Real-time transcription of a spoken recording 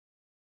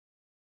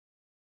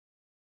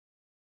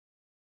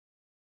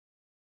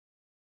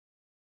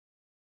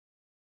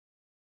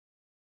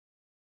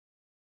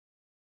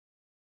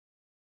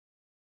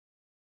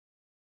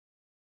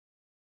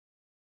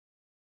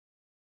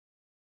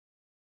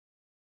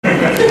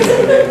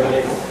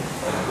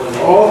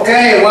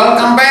Okay,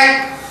 welcome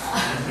back.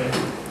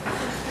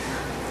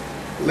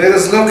 Let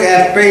us look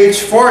at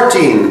page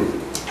 14.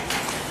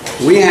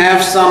 We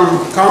have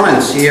some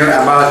comments here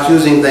about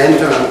using the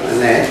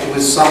internet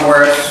with some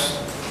words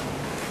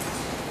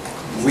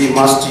we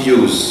must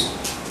use.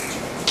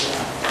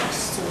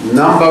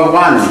 Number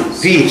 1,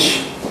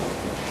 peach.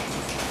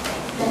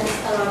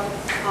 There's a lot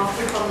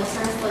of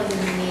information, so you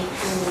need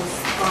to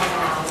scroll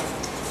down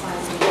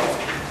quite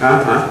a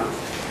bit.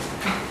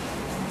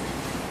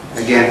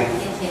 Again.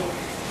 Okay.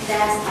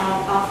 There's a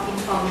lot of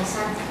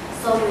information,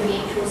 so you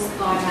need to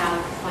scroll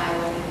down quite a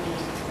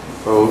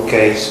bit.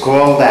 Okay,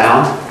 scroll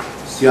down.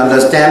 You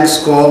understand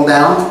scroll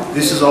down?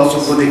 This is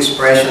also a good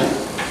expression.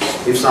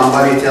 If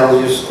somebody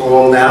tells you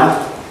scroll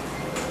down.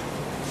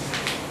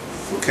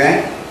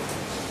 Okay?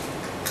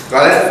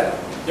 Got it?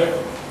 Yep.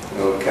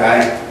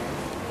 Okay.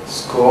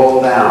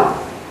 Scroll down.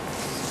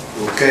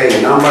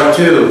 Okay, number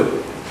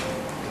 2.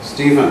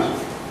 Stephen.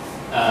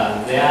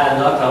 There are a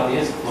lot of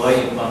useful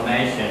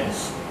information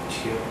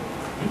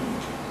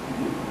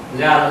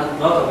There are a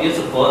lot of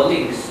useful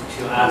links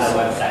to other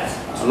websites.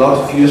 A lot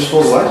of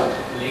useful what?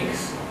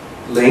 Links.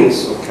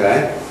 Links,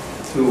 okay,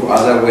 to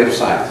other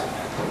websites.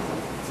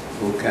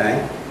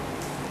 Okay.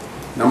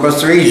 Number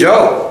 3,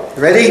 Joe.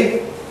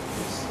 Ready?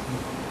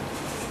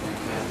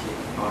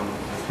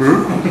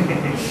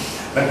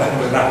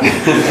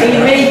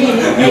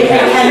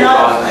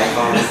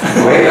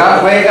 Wake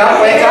up, wake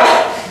up, wake up.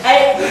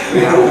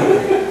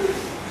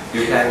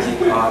 You can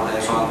click on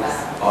icons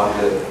on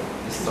the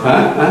history.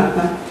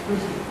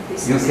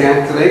 You can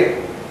click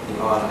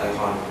on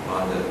icon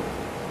on the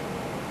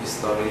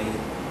history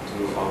to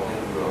open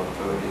your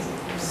favorite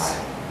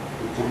website.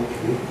 You can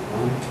click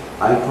on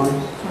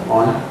icons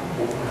on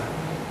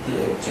The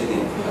Eddy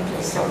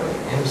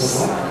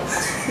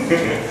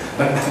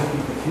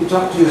You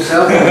talk to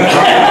yourself.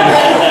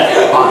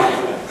 on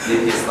the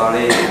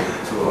history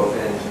to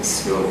open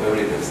your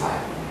favorite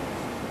website.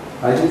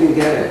 I didn't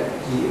get it.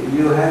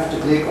 You have to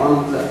click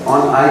on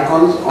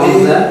icons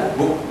on the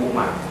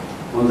bookmark.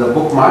 On the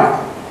bookmark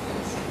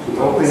to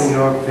open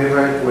your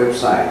favorite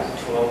website.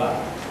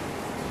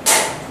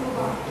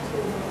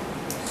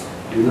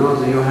 You know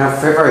that you have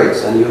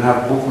favorites and you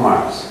have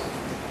bookmarks.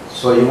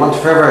 So you want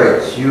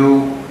favorites,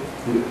 you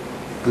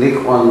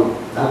click on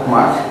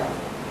bookmark.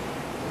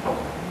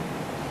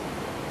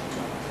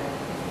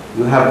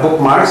 You have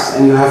bookmarks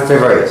and you have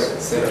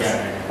favorites.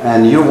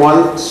 And you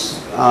want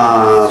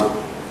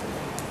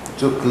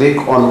to click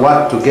on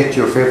what to get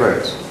your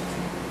favorites?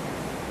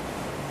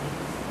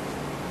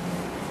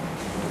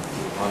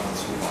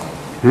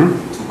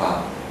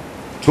 Toolbar.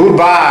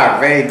 Toolbar,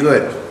 very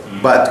good.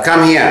 But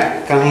come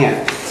here, come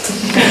here.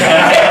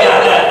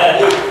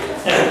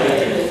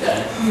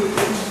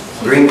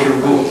 Bring your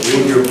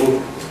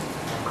book,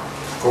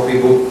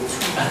 copy book.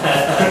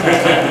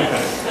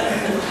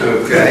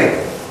 Okay.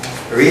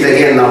 Read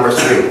again number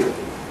 3.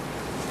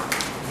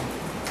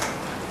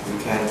 You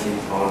can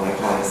click on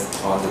icons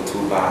on the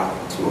toolbar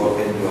to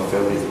open your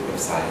favorite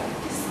website.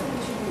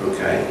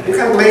 Okay. You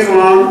can click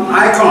on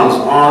icons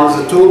on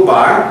the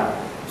toolbar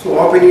to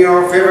open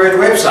your favorite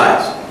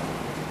websites.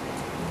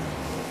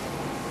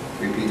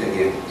 Repeat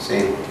again.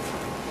 Same.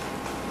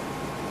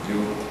 You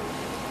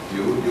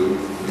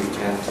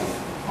can click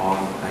on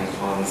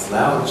icons.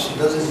 Loud. She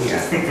doesn't hear.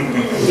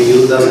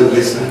 You doesn't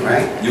listen,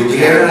 right? You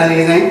hear can.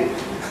 anything?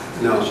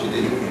 No, she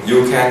didn't.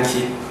 You can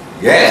click.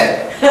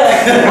 Yeah.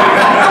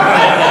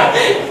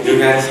 You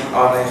can click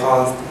on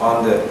icons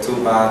on the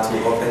toolbar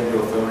to open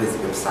your favorite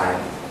website.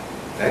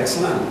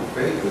 Excellent.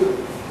 Very good.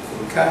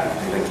 Okay.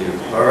 Thank you.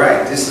 All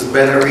right. This is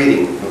better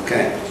reading.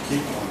 Okay.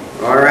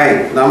 All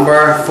right.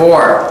 Number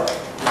 4.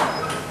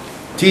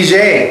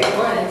 TJ.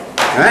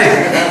 Right.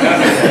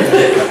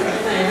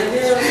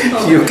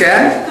 You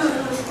can?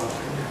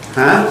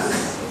 Huh?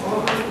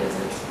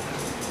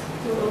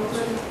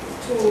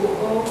 To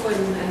open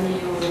a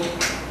new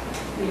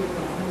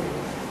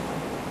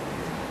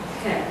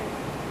tab.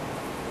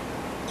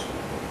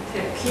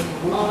 Click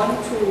on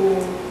to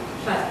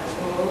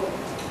platform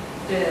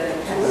the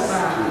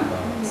toolbar.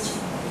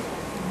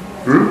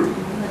 Hmm?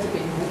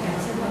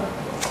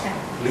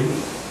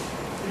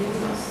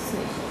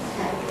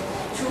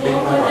 To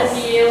open a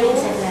new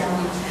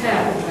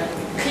tab,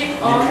 click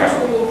on to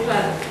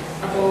platform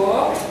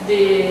above the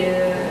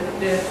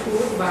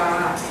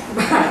toolbar.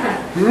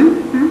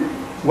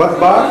 What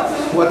bar?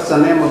 What's the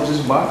name of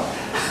this bar?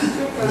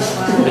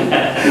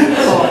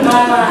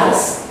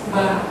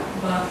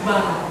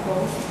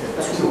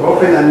 To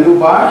open a new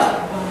bar?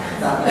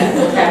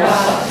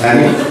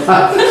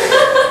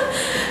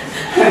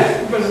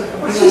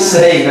 What's he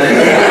saying?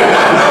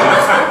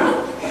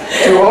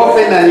 To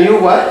open a new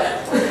what?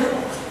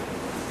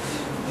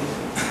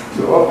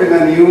 To open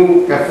a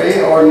new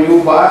cafe or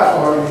new bar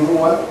or new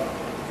what?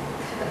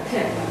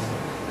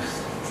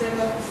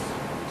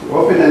 To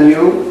open a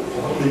new?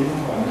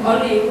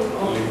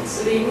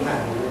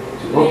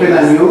 To open a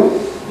new?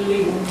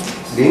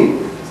 Link?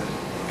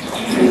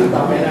 To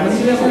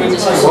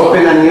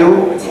open a new?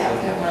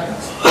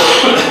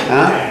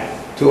 Huh?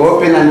 To To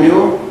open a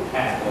new?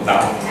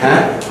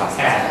 Huh?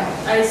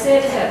 I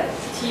said have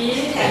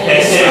tea and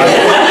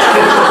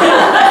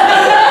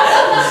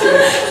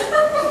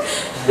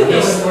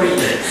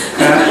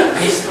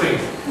History.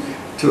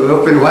 To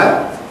open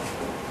what?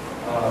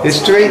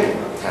 History?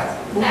 Tab.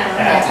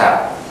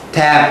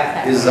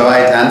 Tab is the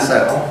right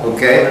answer.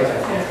 Okay.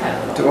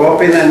 To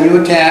open a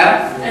new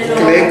tab,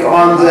 click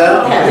on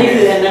the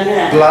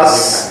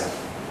plus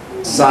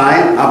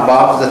sign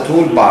above the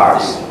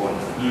toolbars.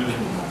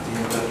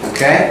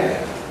 Okay?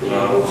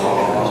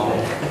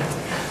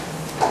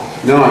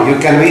 No, you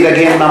can read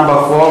again number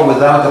 4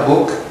 without a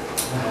book.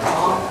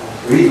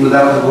 Read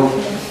without a book.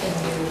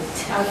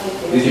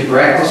 Did you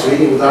practice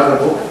reading without a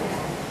book?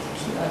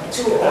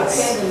 To open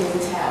the new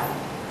tab,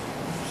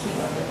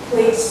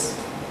 please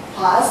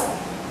pause.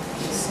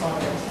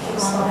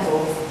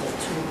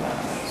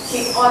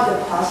 Click on the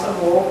pause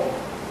above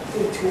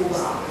the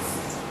toolbars.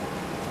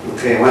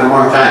 Okay, one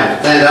more time.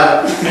 Stand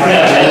up.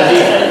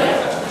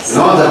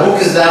 No, the book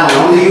is down.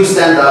 Only you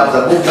stand up.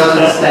 The book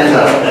doesn't stand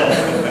up.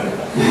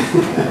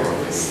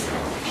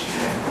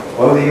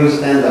 Only you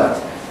stand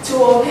up. To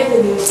open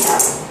the new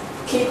tab,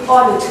 click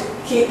on the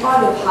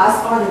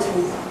pause on the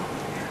toolbar.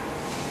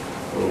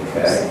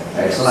 Okay,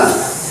 excellent.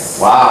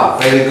 Wow,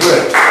 very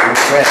good.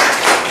 Great.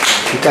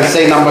 You can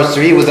say number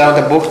 3 without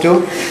the book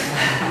too?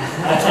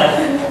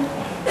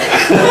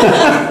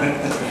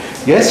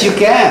 Yes, you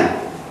can.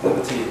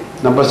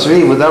 Number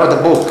 3 without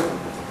the book.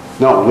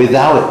 No,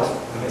 without.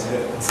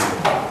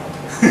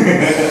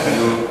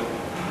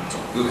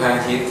 You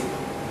can hit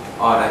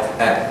on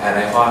an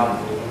icon,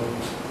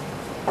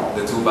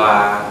 the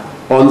toolbar,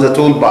 On the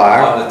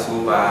toolbar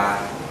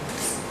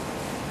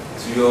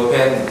to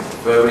open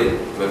favorite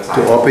to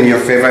website. open your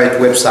favorite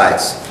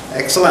websites.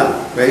 Excellent,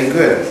 very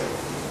good.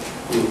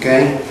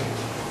 Okay.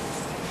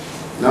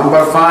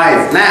 Number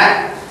 5,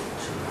 Nat.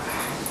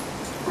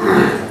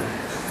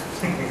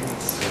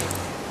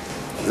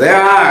 There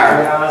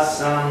are. There are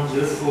some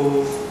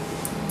useful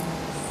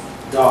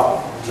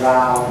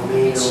drop-down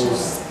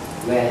menus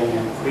where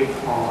you click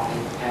on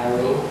an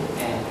arrow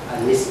and a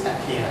list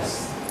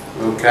appears.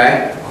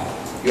 Okay.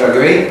 You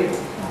agree?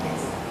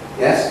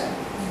 Yes?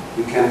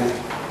 You can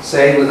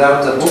say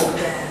without the book?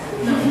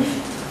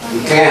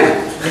 You can.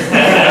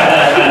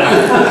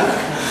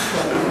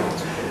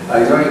 I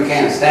know you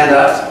can. Stand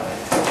up.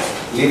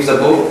 Leave the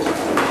book.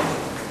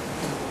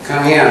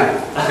 Come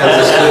here. Tell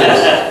the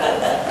students.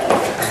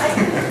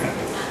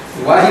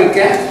 Why you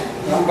can't?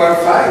 Number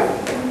 5.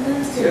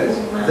 Yes.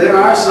 There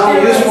are some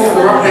useful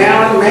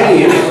drop-down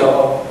menus.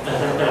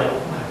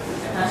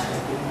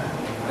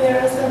 There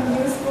are some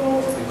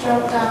useful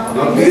drop-down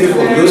Not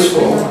beautiful,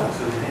 useful.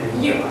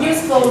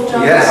 useful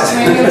drop-down Yes.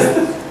 menus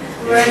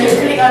where you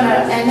click on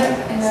an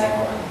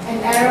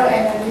arrow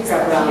and a list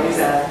appears.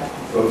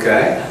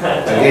 Okay.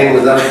 Again,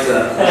 without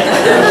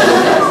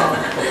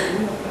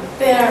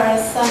There are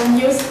some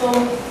useful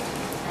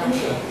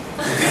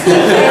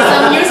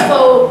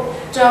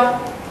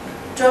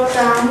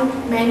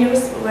drop-down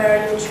menus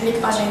where you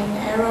click on an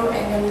arrow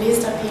and a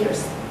list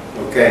appears.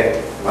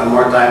 Okay. One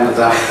more time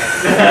without.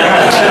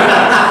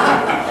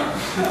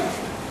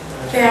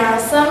 There are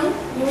some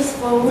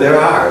useful. There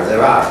are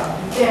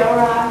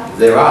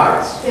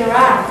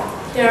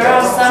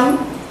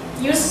some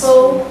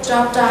useful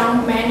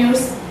drop-down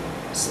menus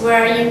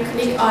where you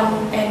click on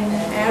an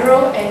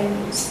arrow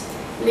and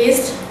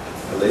list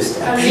A list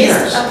a appears.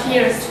 list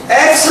appears.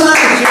 Excellent!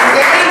 You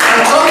can!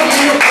 I told you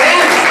you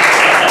can!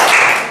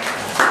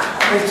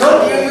 I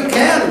told you you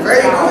can!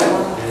 Very good!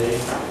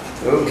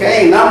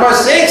 Okay, number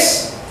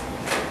 6.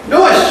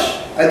 Nush!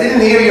 I didn't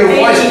hear your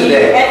voice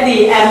today.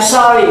 Eddy, I'm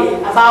sorry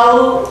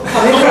about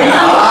commentary.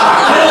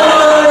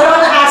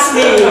 Don't ask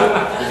me.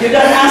 You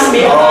don't ask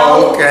me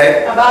Oh,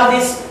 okay. about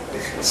this.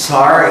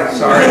 Sorry.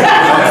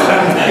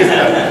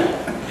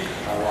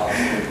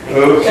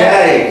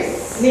 Okay.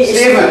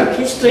 Stephen,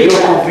 History. your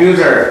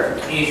computer.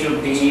 It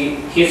should be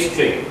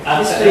history.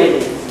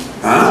 History.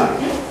 Huh?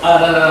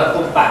 No,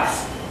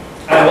 bookmarks.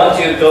 I want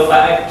to go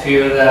back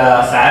to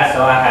the site,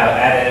 so I have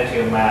added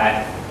to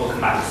my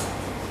bookmarks.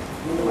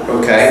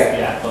 Okay.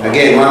 Yeah.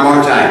 Again, one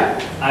more time.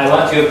 I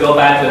want to go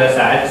back to the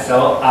site,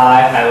 so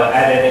I have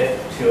added it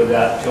to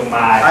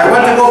my. I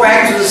want to go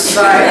back to the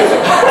site.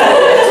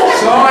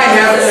 So I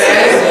have to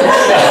add it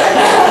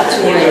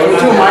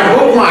to my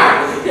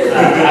bookmark.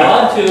 I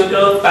want to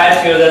go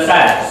back to the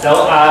site,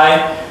 so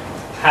I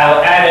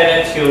have added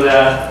it to the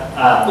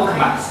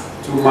bookmarks.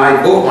 To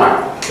my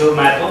bookmark. To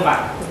my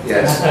bookmark.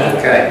 Yes.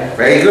 Okay.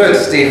 Very good,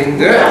 Stephen.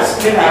 Good.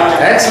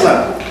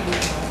 Excellent.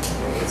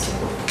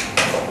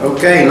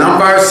 Okay,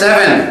 number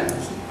 7.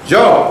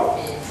 Joe.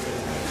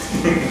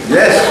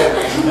 Yes.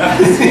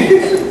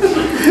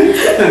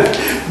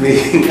 Me.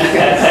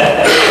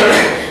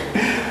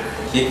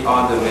 Click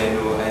on the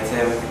menu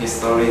item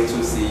history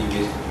to see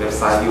which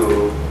website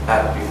you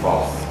had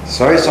before.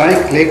 Sorry.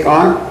 Click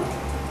on.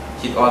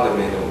 Click on the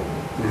menu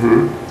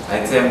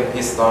item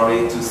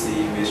history to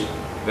see which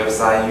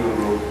website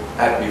you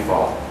had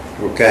before.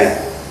 Okay.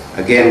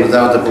 Again,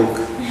 without the book.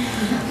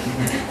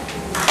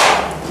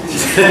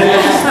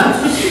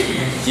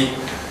 click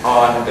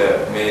on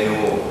the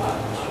menu.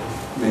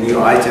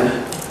 Menu item.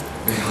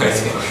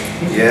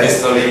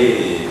 Yes.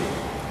 History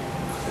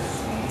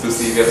to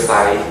see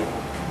website.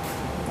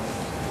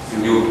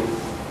 You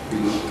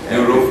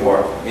look for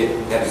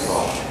it that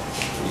before.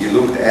 You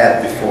looked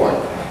at before.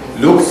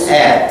 Look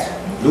at.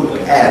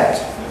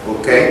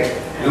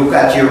 Okay. Look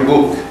at your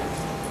book.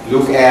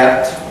 Look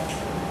at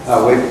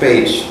a web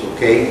page.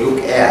 Okay. Look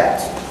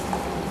at.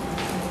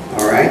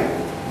 All right.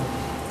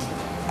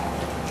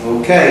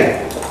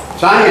 Okay.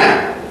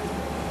 Tanya.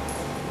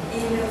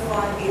 In the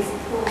font is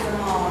too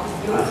small,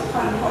 use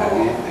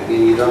control.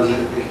 Again, you don't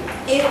need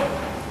it.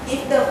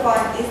 If the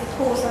font is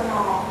too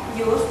small,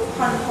 use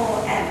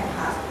control and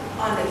pass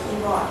on the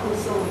keyboard to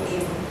zoom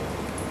in.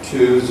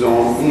 To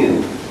zoom in.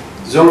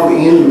 Zoom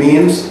in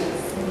means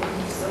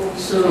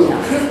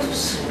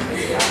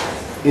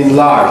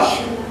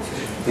enlarge.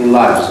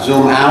 Enlarge.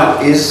 Zoom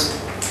out is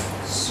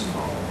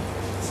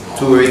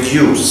to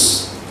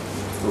reduce.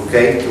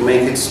 Okay, to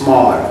make it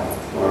smaller.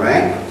 All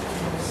right.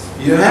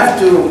 You have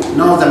to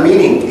know the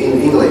meaning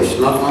in English,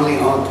 not only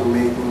how to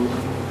make.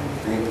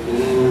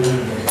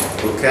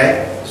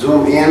 Okay.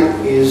 Zoom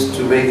in is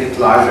to make it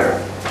larger,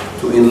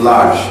 to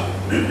enlarge.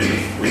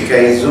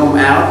 Okay. Zoom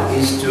out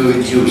is to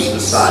reduce the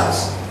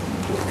size.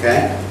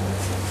 Okay.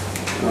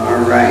 All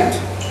right.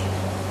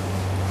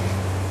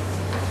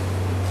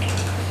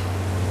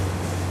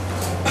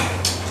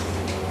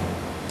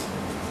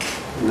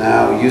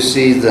 Now you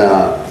see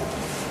a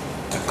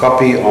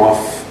copy of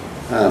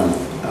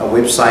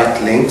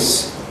website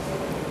links,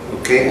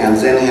 okay, and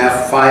then you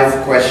have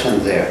 5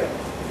 questions there,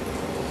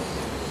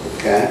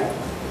 okay.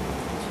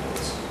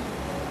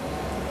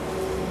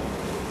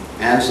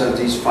 Answer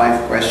these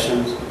 5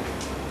 questions.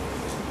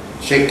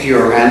 Check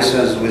your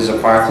answers with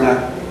a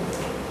partner.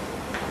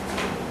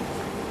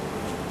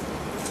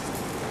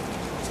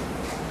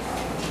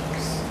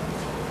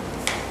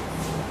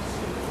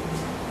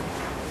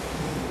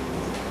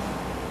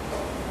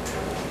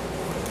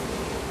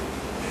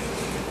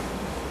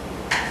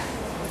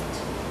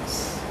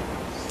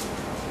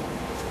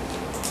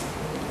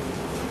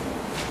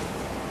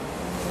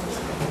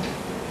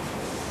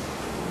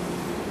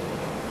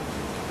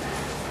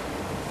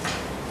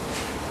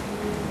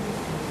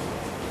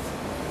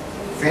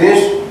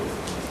 Finish?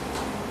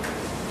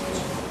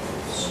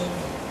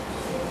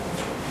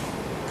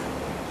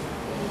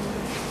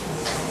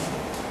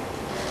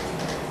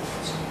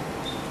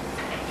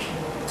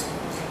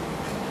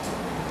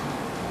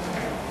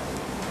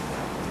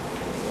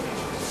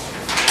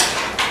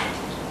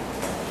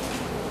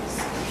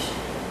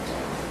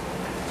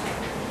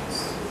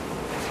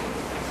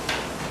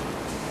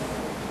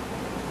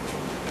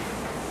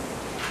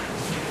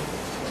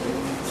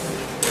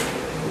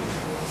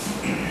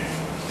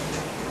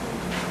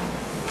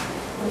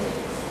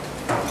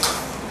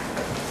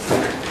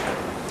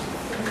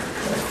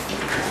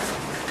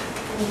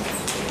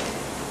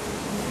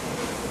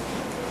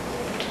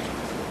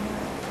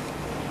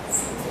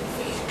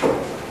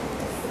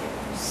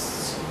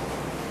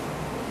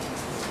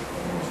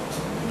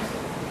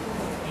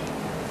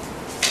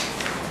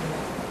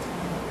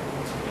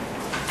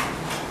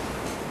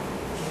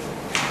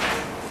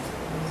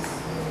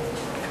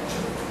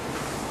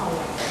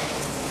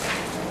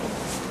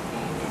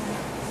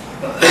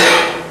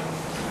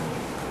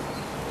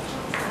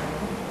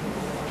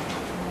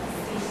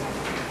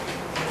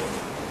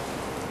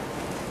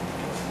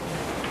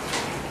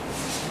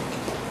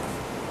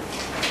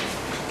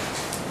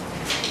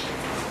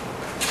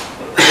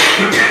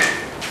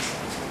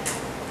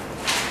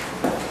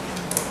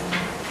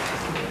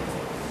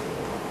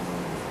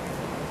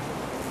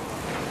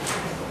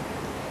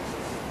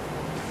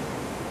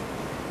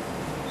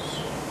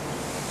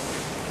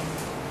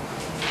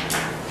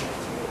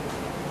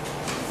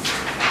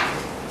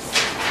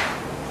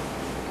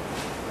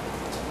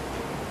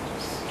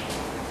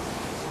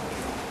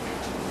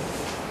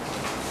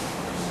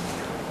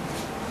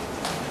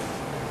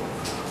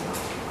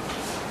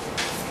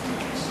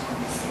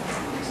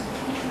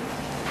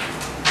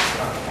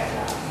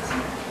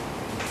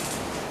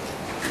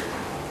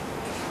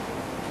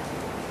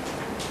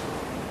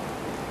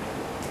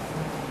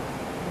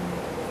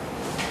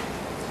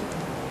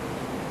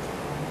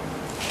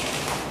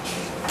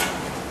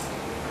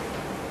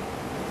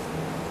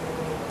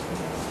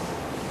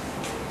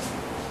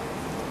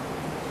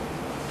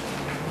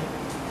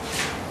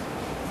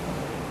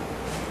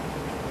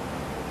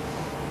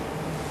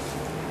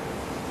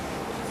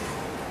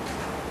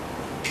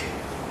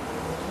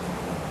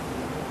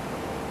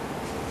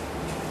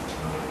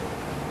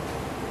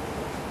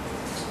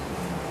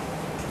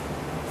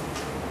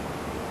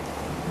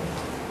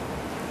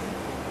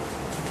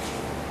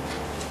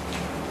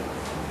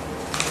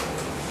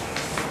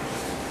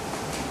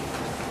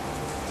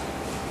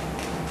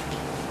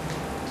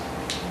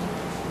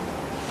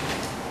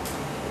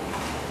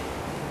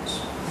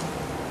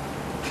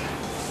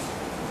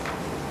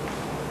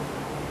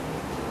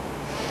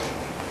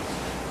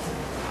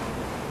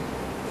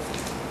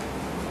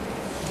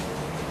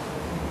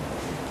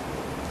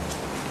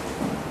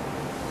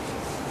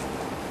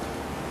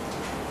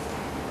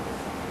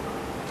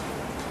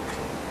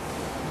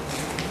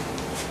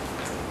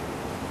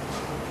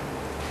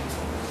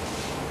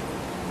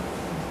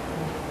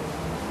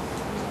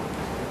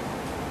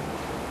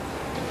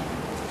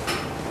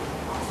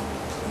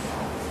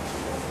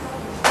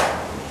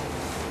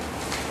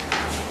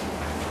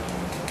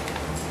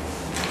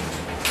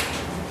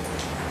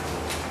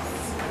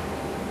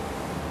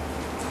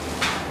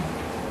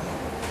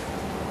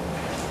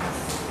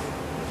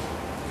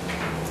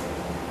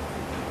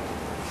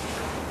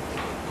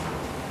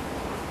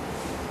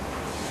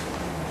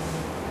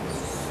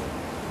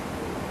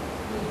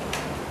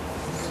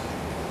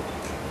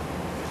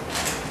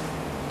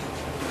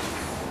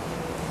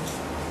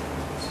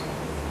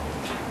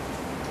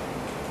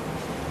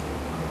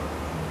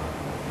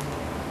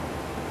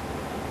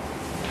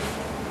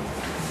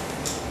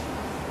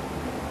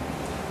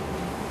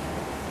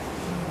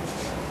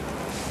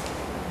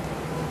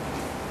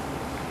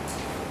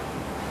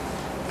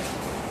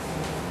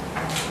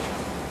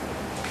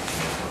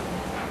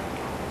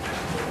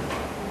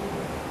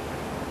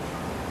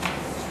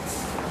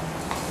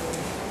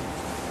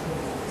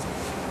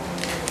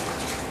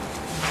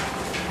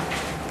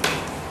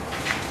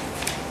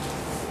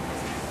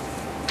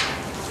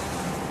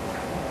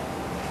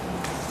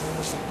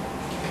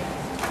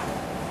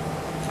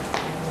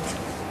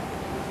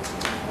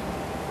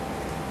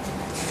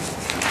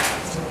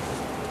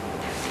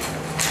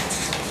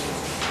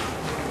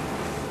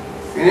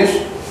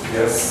 Finished?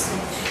 Yes.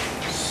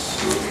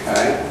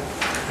 Okay.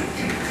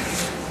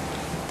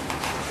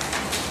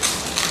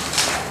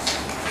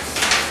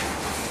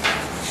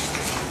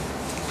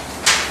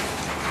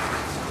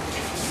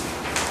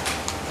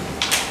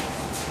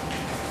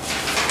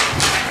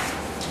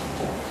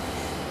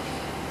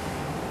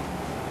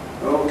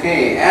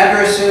 Okay,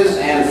 addresses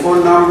and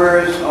phone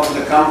numbers of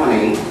the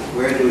company,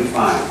 where do we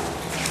find?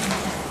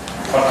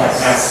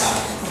 Contact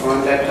us.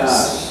 Contact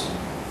us.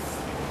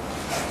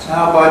 So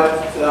how about,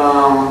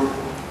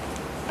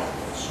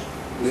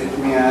 let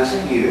me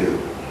ask you.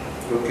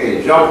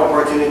 Okay, job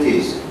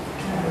opportunities,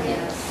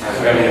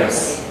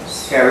 Careers.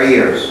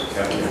 careers.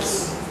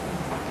 Careers.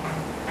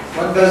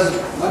 What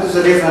is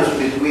the difference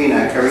between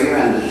a career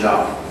and a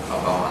job?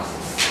 About us.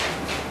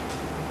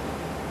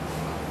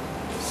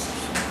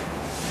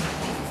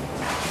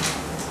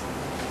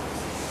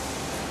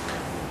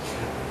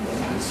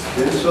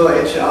 So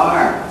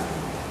HR.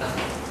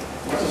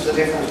 What is the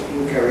difference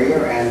between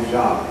career and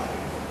job?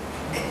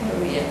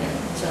 Career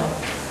and job.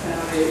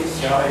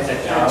 Job is a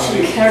job.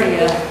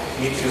 Career.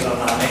 We choose a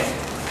money.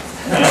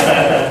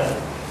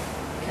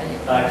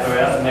 Career.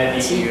 Career, maybe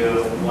you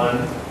want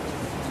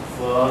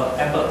for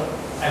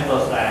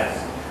emphasize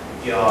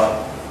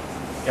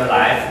your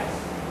life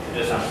to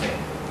do something.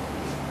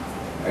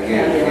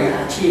 Again.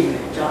 อาชีพ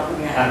job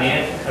งาน I mean,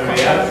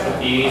 career could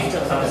be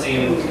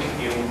something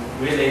you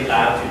really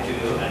love to do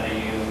and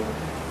you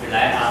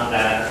rely on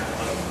that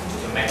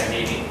to make a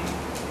living.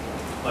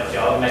 But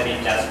job maybe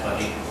just for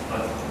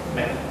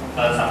make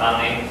earn some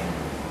money.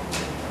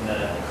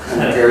 And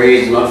career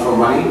is not for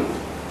money?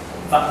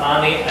 But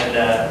money and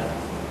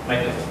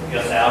make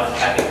yourself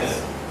happy good.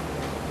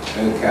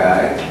 Okay.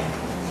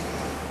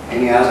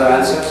 Any other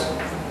answers?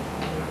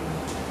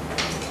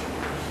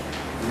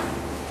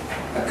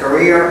 A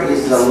career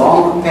is the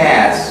long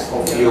path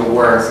of your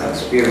work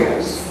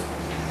experience.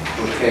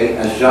 Okay, a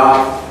job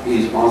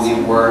is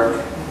only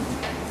work,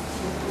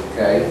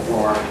 okay,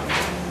 for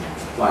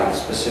like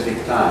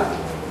specific time.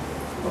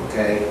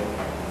 Okay,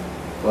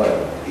 but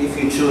if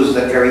you choose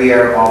the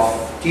career of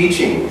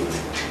teaching,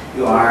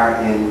 you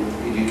are in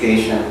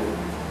education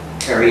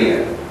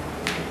career.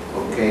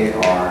 Okay,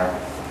 or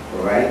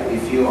right?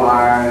 If you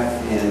are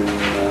in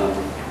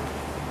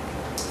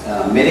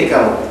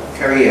medical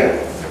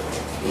career,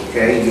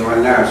 okay, you're a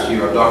nurse,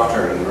 you're a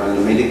doctor, you're in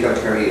the medical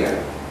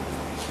career,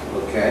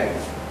 okay,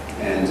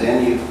 and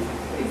then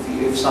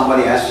if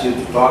somebody asks you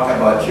to talk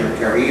about your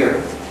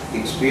career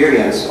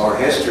experience or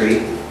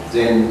history,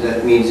 then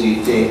that means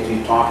you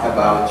talk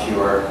about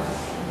your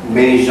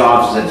many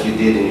jobs that you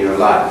did in your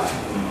life.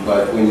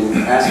 But when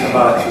you ask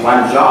about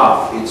one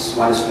job, it's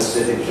one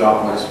specific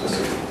job, one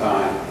specific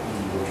time.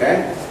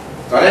 Okay?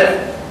 Got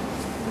it?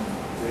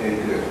 Very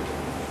good.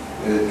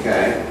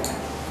 Okay.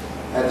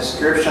 A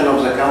description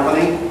of the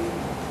company?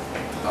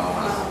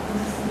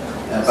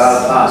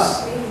 About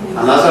us.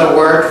 Another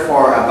word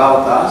for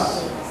about us?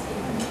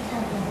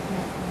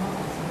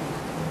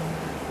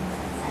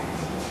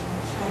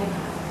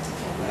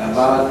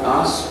 About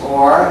us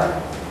or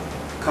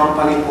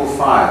company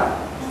profile.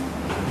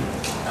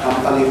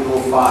 Company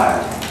profile.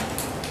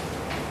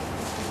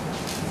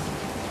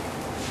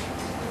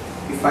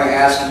 If I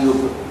ask you,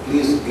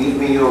 please give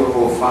me your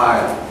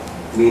profile,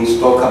 means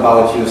talk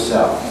about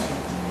yourself.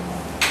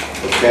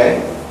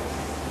 Okay?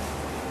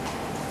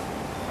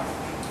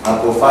 A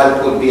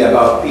profile could be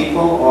about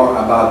people or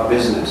about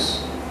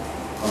business.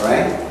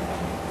 Alright?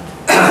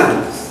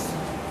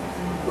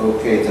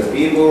 Okay, the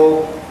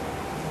people.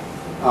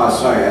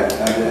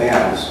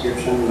 Yeah,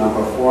 description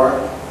number 4.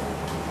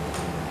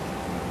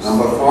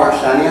 Number 4,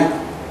 Shania?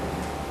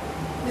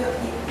 The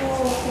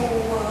people who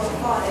work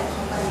for the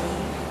company,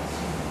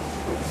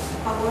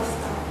 our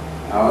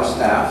staff. Our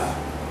staff.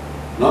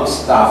 Not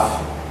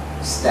staff,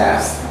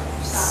 staff.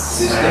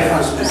 There's a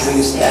difference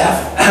between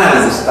staff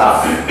and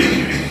staff.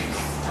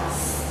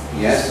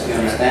 Yes, you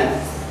understand?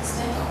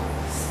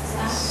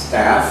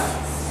 Staff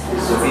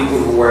is the people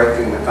who work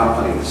in the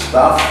company.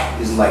 Staff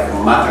is like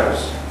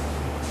matters.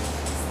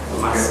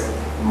 Okay.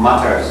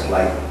 Matters,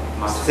 like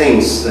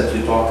things that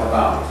you talk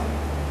about.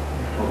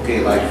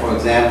 Okay, like for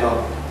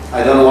example,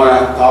 I don't want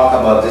to talk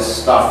about this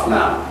stuff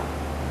now.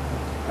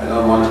 I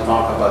don't want to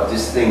talk about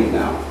this thing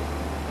now.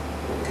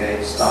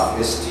 Okay, stuff,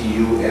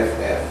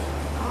 S-T-U-F-F.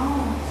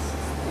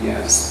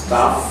 Yes,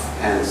 stuff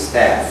and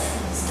staff.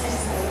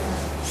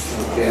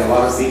 Okay, a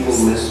lot of people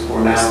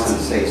mispronounce and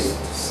say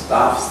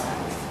stuff,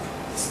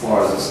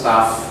 or the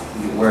staff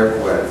you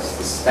work with, it's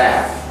the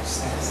staff,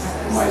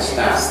 my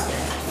staff.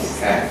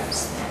 Okay.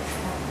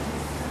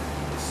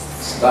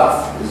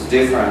 Stuff is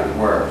different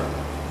word,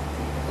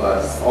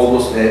 but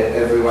almost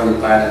everyone in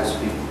Thailand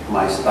speaks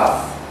my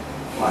stuff,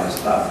 my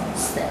stuff.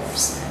 This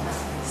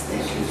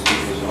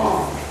is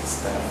wrong.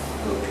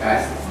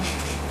 Okay.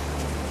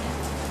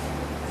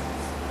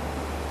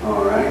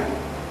 All right.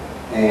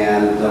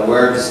 And the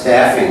word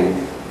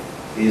staffing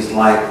is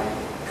like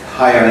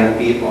hiring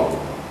people.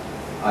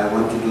 I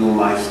want to do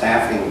my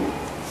staffing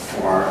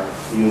for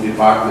new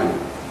department.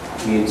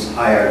 Means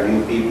hire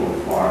new people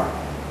for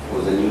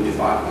the new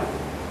department.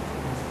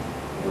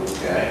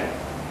 Okay.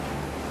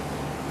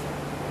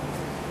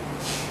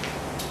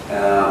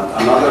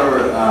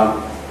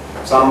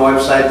 Some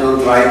websites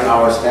don't write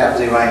our staff,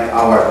 they write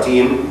our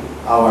team,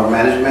 our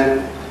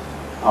management,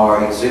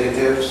 our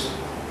executives.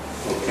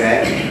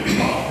 Okay.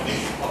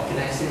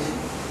 Organization.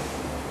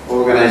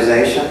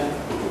 Organization.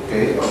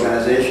 Okay.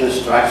 Organization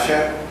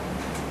structure.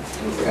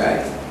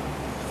 Okay.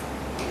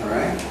 All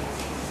right.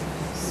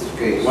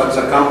 Okay. What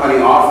the company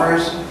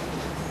offers?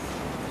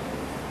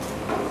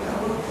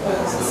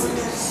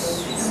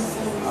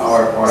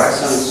 Our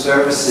products and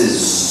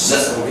services.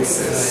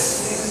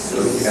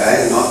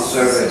 Okay, not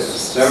service.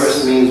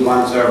 Service means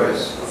one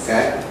service.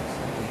 Okay.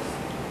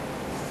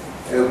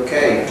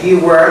 Okay.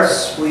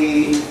 Keywords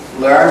we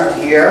learned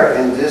here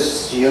in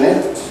this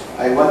unit.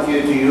 I want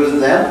you to use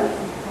them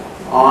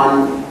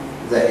on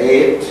the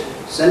 8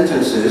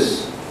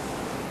 sentences.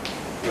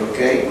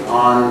 Okay,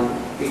 on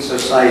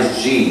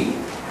exercise G.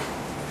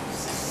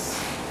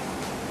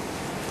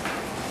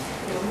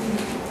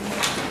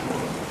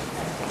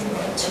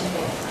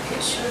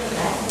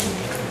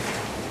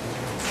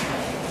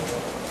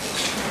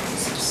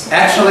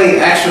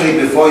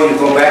 Actually, before you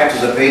go back to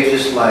the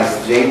pages like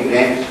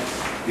James,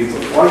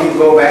 before you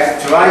go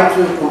back, try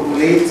to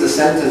complete the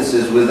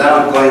sentences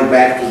without going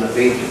back to the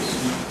pages.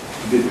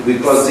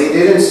 Because they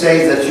didn't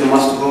say that you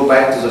must go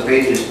back to the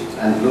pages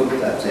and look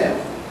at them.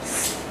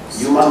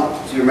 You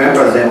must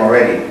remember them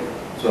already.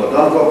 So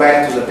don't go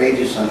back to the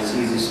pages and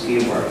see this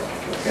keyword,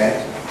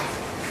 okay?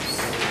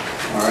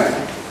 All right?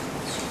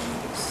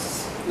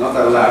 Not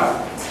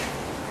allowed.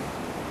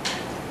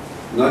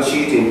 No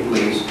cheating,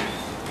 please.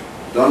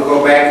 Don't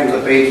go back to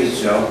the pages,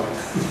 Joe.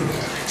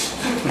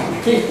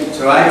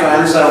 Try to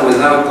answer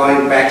without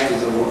going back to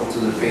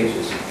the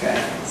pages, okay?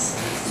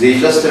 They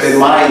just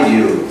remind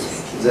you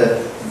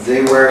that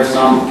there were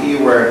some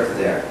keywords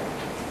there.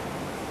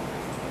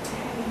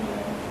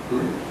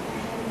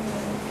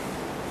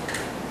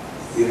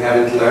 You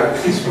haven't learned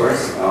these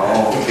words?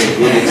 Oh, okay,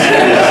 good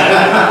experience.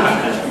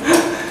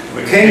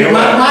 Can you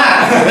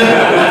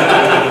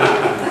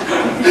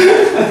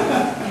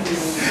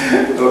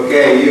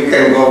Okay, you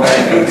can go back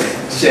and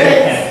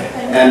check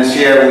and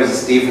share with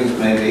Stevens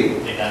maybe.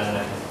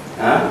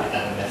 Huh?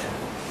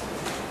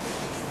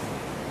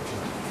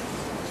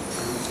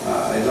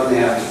 I don't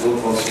have the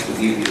book also to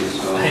give you,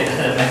 so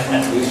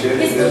you should.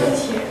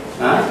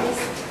 Huh?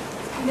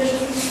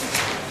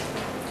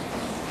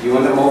 You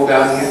want to move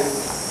down here?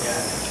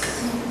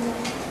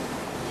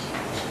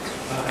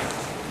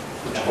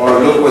 Or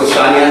look with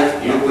Shania.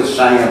 Look with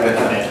Shania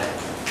better.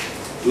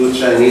 Two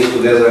Chinese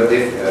together,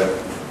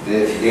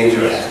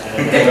 dangerous.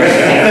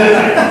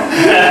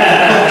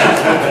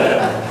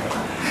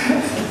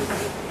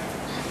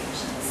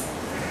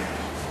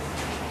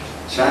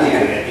 Shania,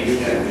 you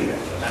can be there.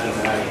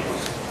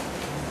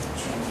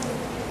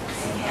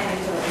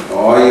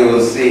 Oh, you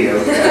will see, okay.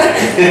 You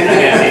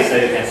can see, so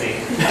you can see.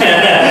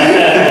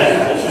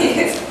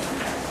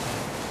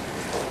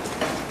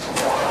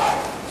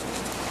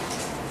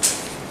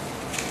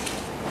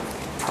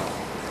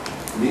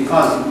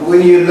 Because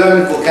when you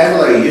learn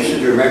vocabulary, you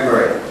should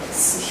remember it.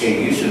 Okay,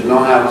 you should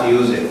know how to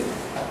use it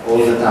all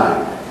the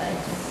time.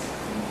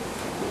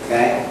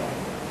 Okay?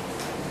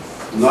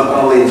 Not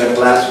only in the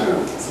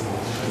classroom.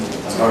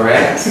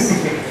 Alright?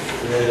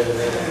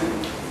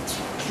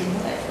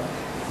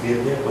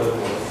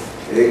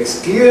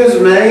 Excuse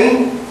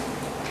me.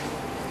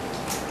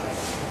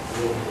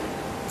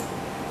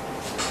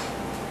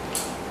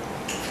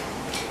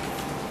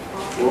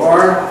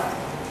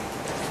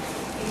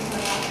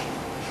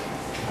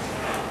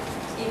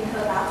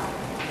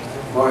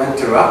 For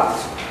interrupt.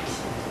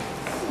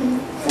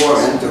 For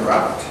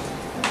interrupt.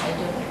 I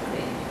don't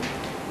agree.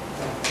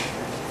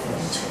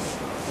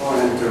 For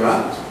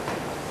interrupt.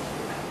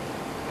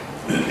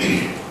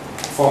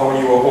 For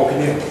your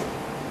opinion.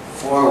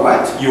 For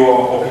what?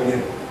 Your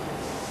opinion.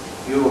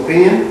 Your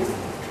opinion?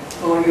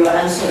 For your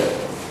answer.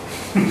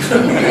 I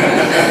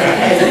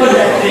don't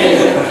agree.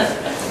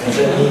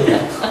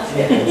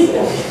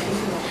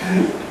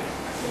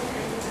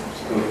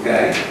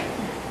 Okay.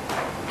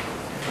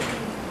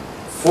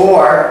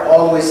 For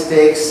always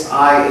takes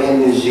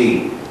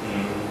ing.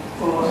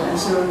 For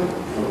answer.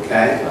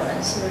 Okay. For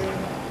answering.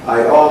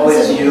 I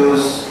always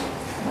use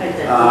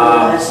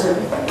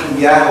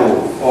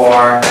Yahoo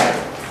for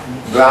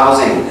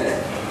browsing.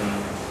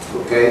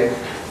 Okay.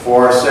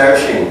 For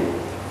searching.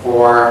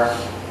 For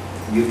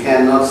you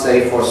cannot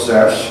say for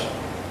search.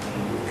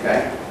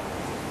 Okay.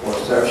 For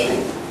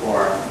searching.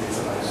 For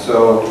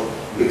so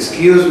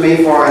excuse me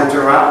for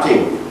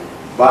interrupting,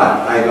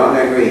 but I don't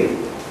agree.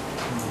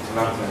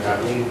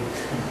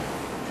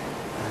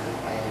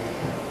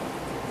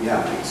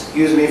 Yeah,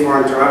 excuse me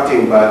for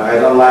interrupting, but I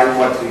don't like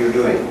what you're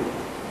doing.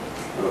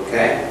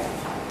 Okay?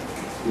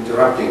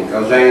 Interrupting.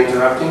 Kaujai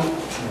interrupting?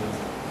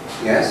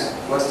 Yes?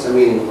 What's the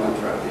meaning of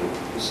interrupting?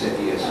 You said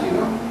yes, you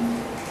know.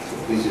 So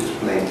please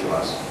explain to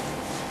us.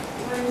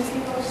 When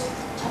people's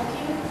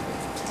talking,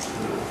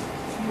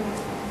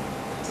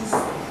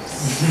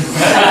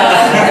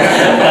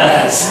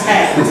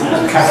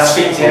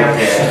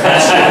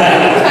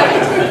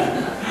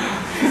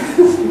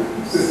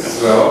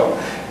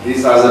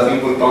 These are the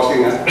people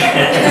talking. Huh?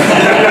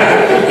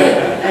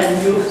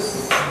 And you.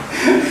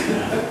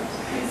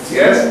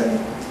 Yes?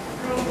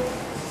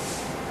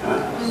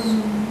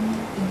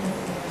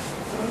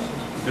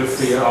 The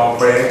fear of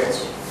break.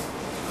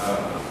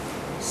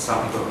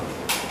 Sample.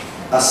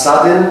 A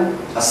sudden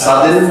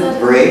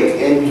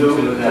break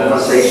into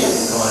conversation.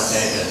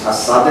 A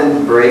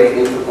sudden break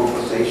into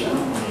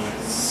conversation.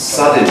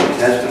 Sudden, it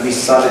has to be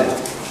sudden.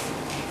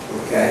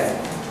 Okay.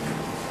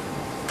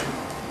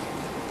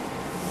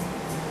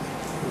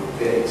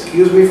 Okay,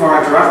 excuse me for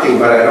interrupting,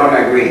 but I don't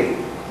agree.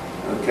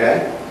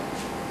 Okay.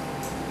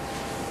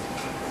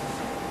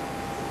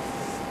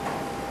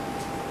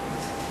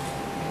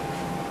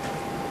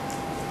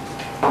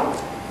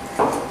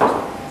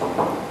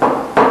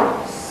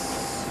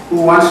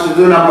 Who wants to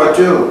do number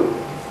 2?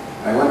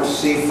 I want to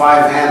see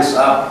 5 hands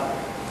up.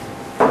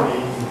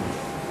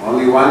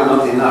 Only one,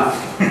 not enough.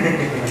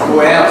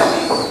 Who else?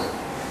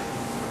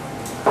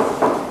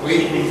 We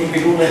ไป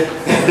ดูเลย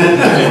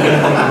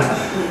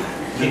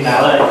กินหนาว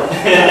เลย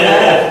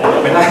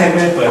ไม่ได้ไ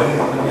ม่เปิด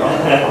มันย้อน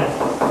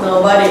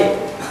Nobody.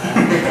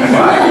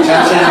 Why?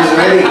 Chan is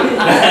ready.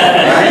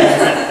 Right?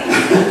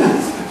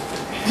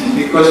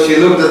 Because she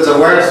looked at the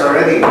words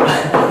already.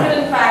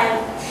 couldn't find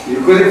You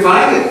couldn't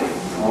find it.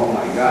 Oh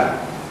my God.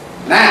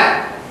 Now,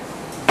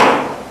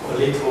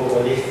 Only two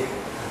only.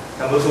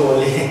 Number two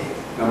only.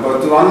 number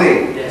 2 only.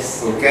 Yes.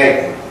 Okay.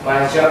 My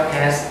job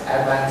has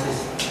advantages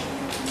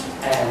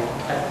and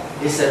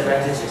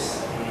disadvantages.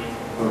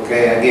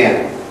 Okay, again.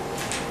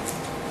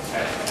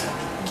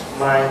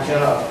 My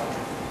job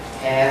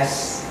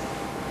has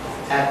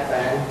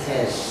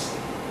advantage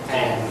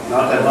and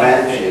Not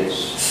advantage.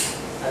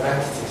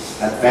 advantages.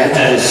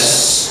 Advantages.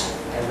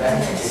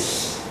 Advantages.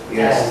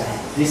 Yes. And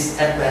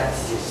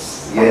disadvantages.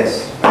 Yes.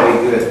 Very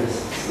good.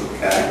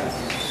 Okay.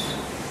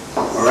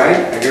 All right.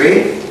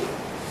 Agree?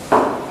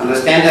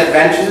 Understand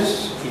advantages?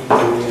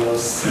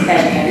 Individuals.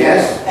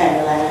 Yes. And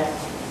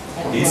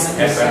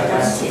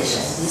Disadvantage.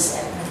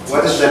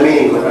 What is the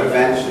meaning of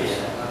advantages?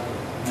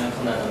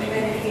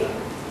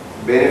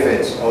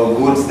 Benefits or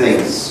good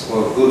things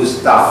or good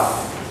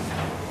stuff.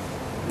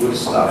 Good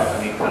stuff.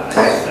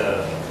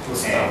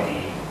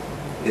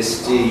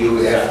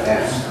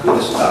 S-T-U-F-F.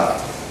 Good stuff.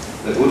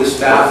 The good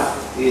stuff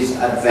is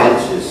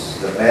advantages.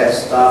 The bad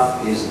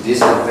stuff is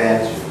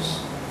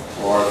disadvantages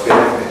or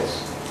benefits.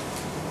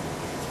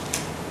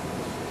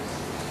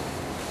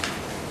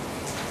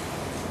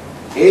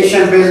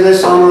 Asian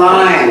Business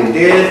Online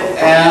did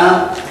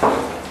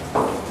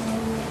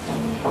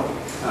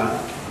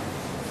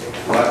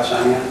what,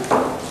 Shania?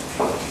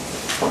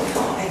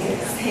 I can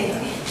say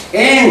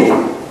In.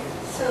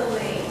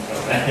 survey.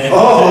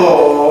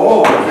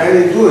 Oh,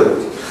 very good.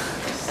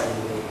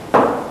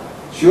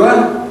 Sure?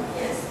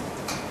 Yes.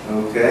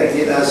 Okay,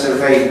 did a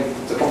survey.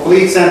 The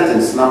complete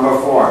sentence, number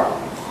 4.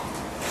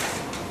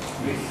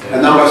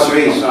 Number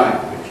 3, sorry.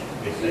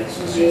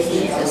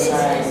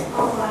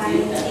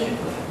 Online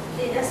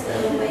did a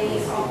survey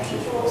of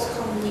people's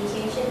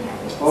communication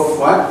habits. Of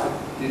what?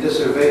 Did a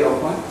survey of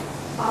what?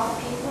 Of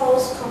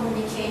people's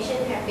communication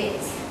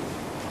habits.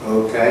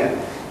 Okay.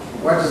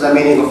 What is the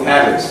meaning of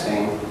habits,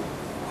 saying?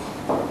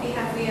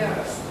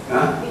 Behaviors.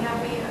 Huh?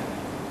 Behavior.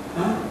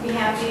 Huh?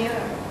 Behavior.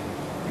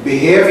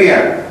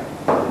 Behavior.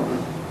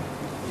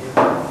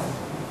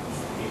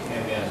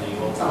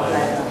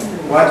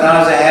 What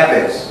are the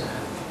habits?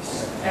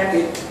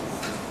 habit.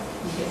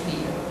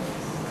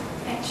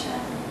 Action.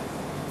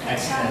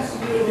 Action.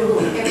 You do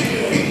every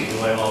day. You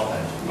very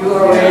often. You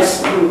always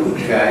do.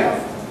 Okay.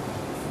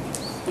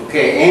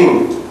 Okay, aim.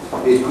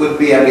 It could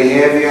be a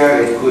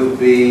behavior, it could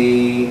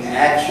be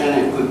action,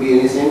 it could be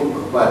anything,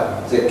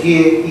 but the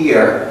key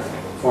here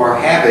for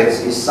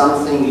habits is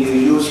something you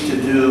used to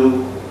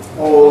do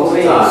all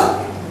the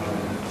time,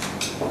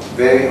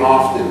 very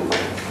often,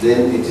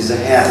 then it is a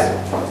habit.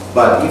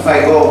 But if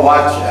I go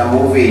watch a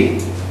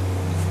movie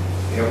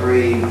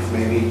every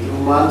maybe 2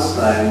 months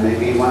and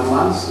maybe 1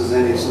 month,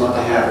 then it's not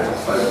a habit.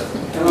 But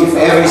if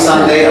every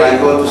Sunday I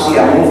go to see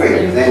a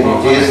movie, then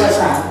it is a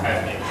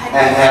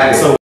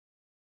habit.